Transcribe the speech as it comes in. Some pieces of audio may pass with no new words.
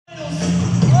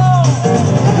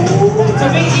To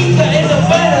be eager in the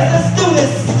finals, let's do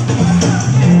this.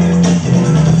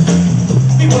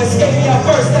 B-boy Skaby out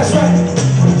first, that's right.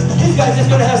 These guys just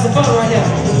gonna have some fun right now.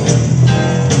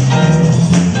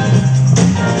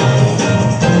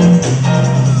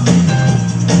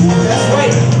 That's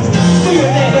right. Do your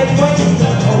thing, baby boy.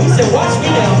 Oh, he said, watch me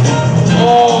now.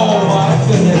 Oh my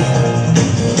goodness.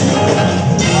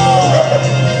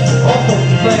 Oh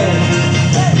man.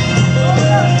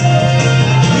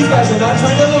 These guys are not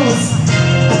trying to lose.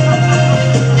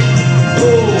 Ooh.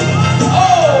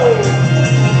 Oh!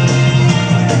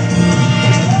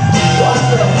 What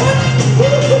the heck?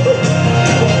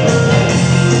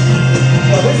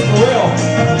 Yo, this is for real.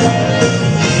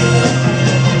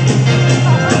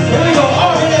 Here we go.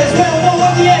 Argenis, round one,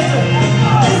 what's the answer?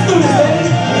 Let's do this, baby.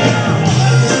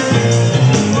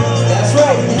 That's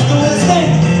right, he's doing his thing.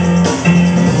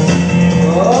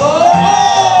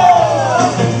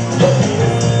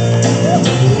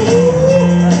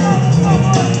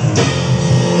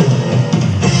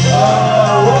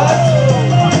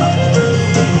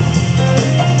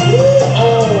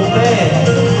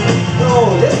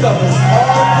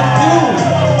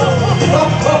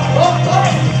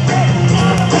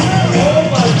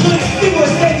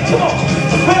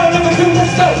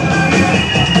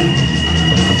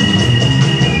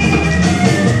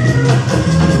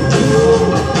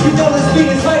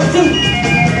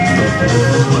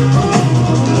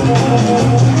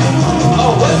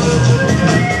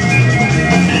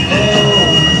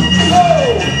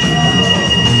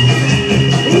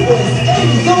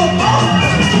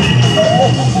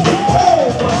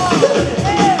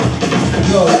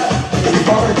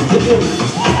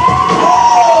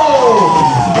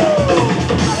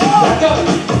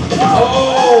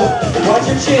 Watch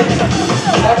your chin.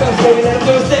 Back up, baby. Let him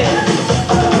do his thing.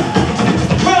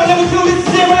 Round number 2. This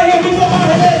is it right here. Before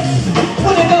Argenis.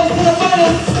 When it goes to the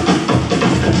finals.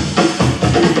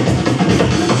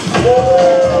 Oh.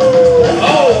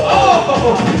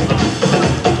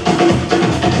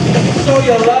 Show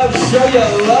your love. Show your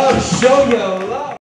love. Show your love.